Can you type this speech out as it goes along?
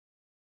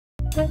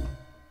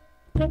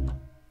I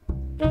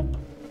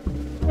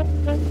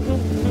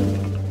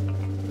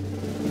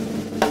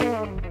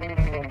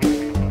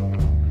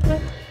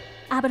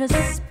put a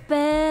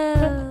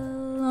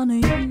spell on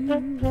you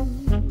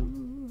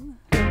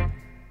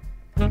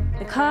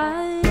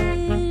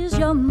because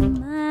you're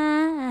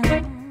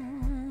mine.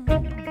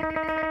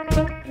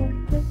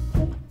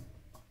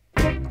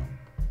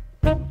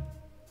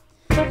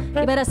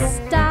 You better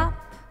stop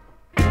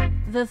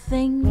the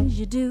things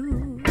you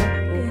do.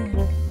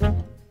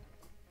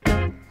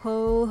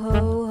 Ho, ho,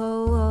 ho,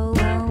 ho, ho,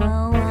 ho,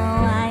 ho,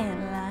 I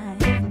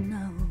like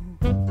no.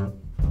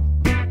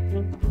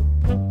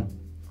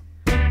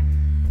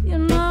 You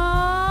know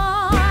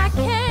I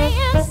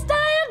can't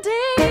stand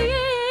it.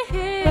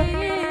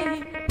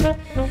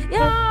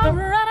 You're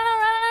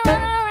running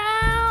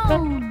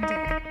around.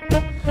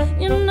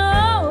 You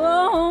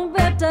know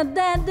better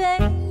that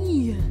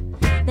day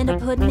than to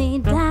put me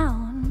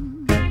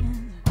down.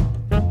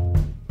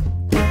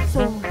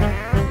 So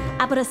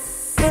I put a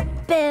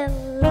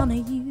spell on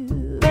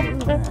you,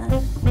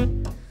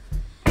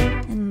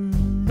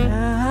 and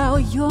now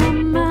you're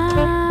mine.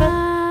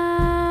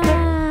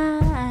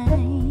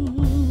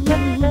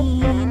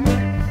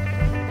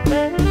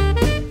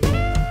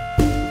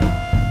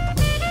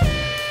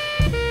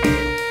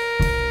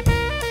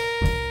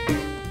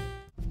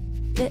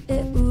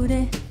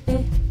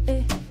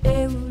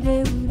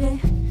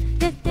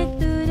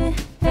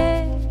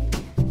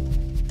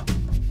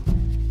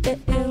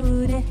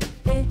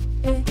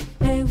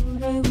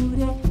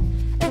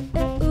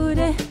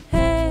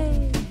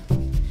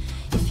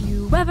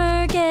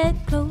 Ever get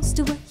close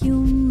to a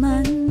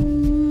human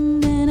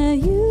in a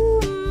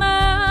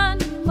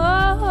human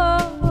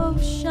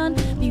emotion,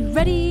 be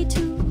ready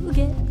to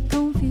get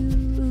confused.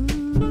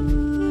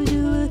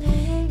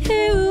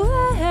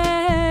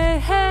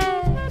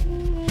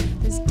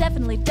 There's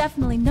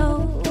definitely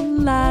no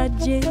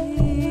logic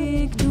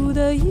to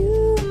the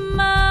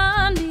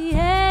human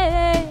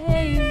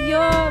behavior,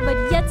 but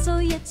yet so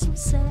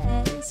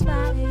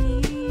satisfying.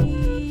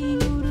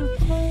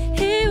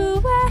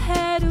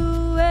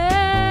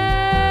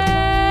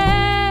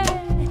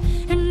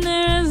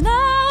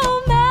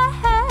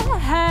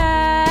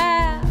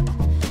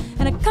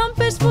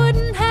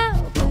 Wouldn't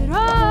help at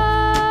all.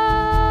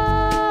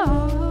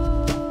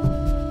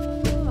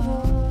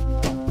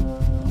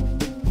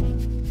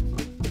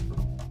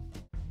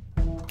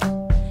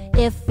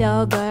 If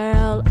your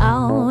girl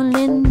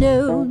only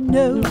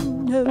knew,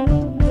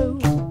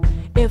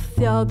 if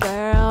your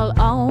girl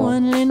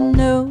only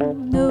knew,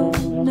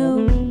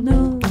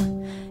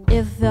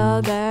 if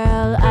your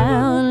girl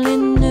only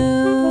knew.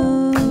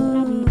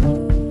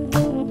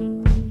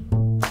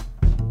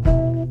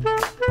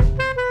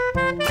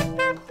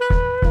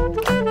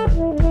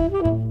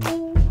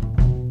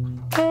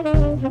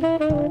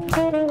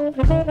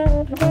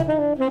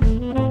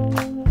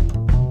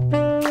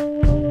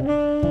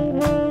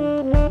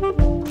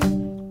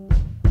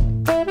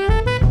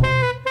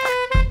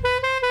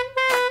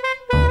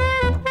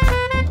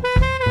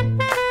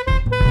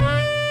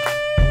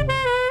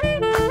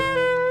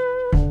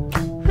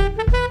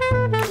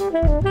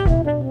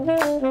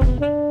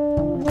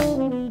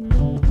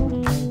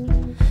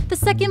 The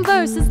second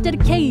verse is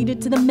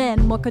dedicated to the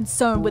men more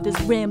concerned with his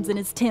rims and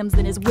his Timbs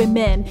than his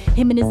women.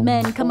 Him and his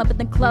men come up in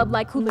the club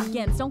like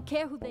hooligans, don't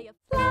care who they are.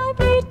 Fly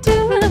me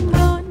to the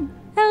moon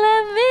and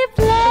let me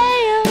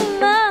play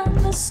among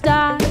the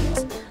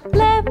stars.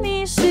 Let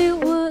me see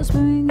what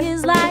spring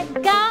is like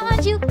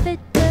on Jupiter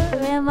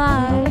and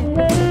Mars.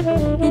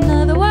 In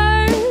other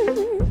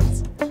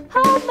words,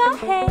 hold my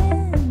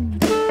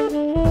hand.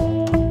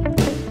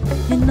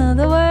 In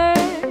other words,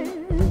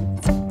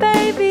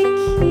 baby,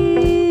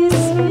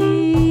 kiss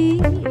me.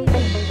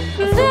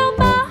 Fill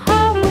my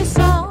heart with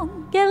song,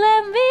 and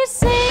let me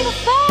sing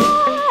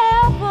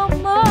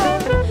forevermore.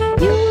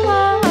 You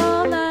are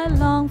all I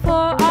long for,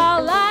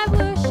 all I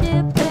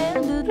worship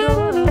and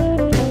adore.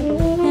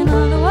 In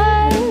other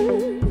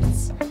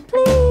words,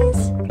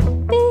 please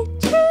be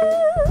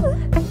true.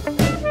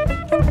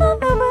 In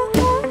other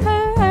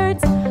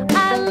words,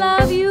 I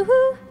love you.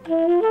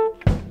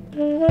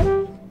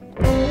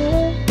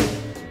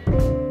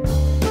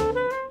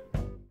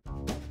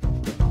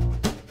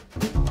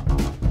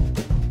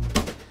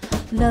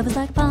 Love is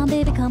like a bomb,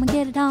 baby, come and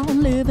get it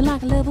on. Living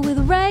like a lover with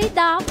a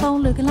radar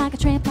phone. Looking like a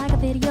tramp, like a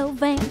video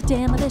van.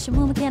 Damn, this your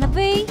woman, can I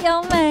be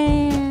your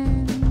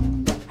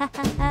man? Ha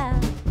ha ha.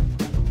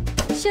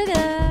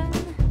 Sugar.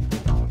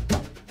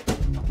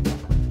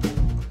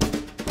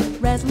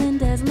 Wrestling,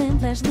 dazzling,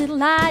 flash, little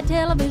light.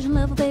 Television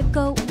lover, baby,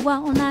 go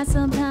all night.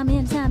 Sometime,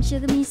 anytime,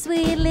 sugar me,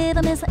 sweet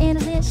little miss,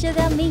 innocent,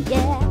 sugar me,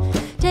 yeah.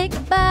 Take a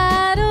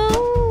bite,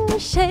 ooh,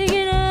 shake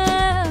it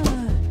up.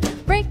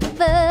 Break the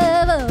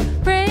bubble,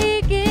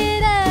 break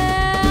it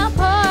up.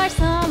 Pour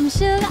some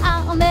sugar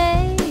on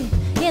me,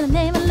 in the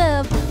name of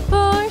love.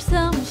 Pour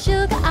some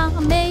sugar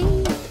on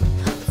me,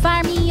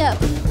 fire me up.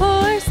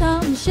 Pour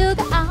some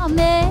sugar on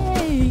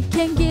me,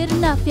 can't get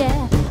enough,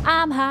 yeah.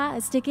 I'm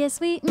hot, sticky,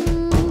 sweet,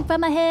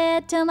 from my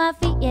head to my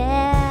feet,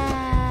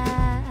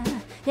 yeah.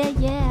 Yeah,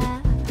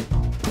 yeah.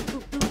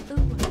 Ooh, ooh,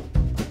 ooh.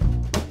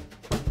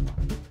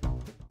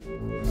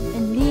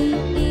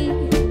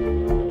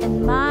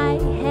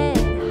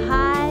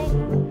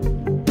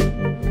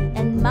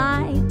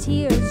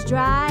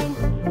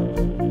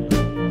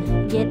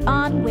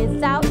 on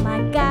without my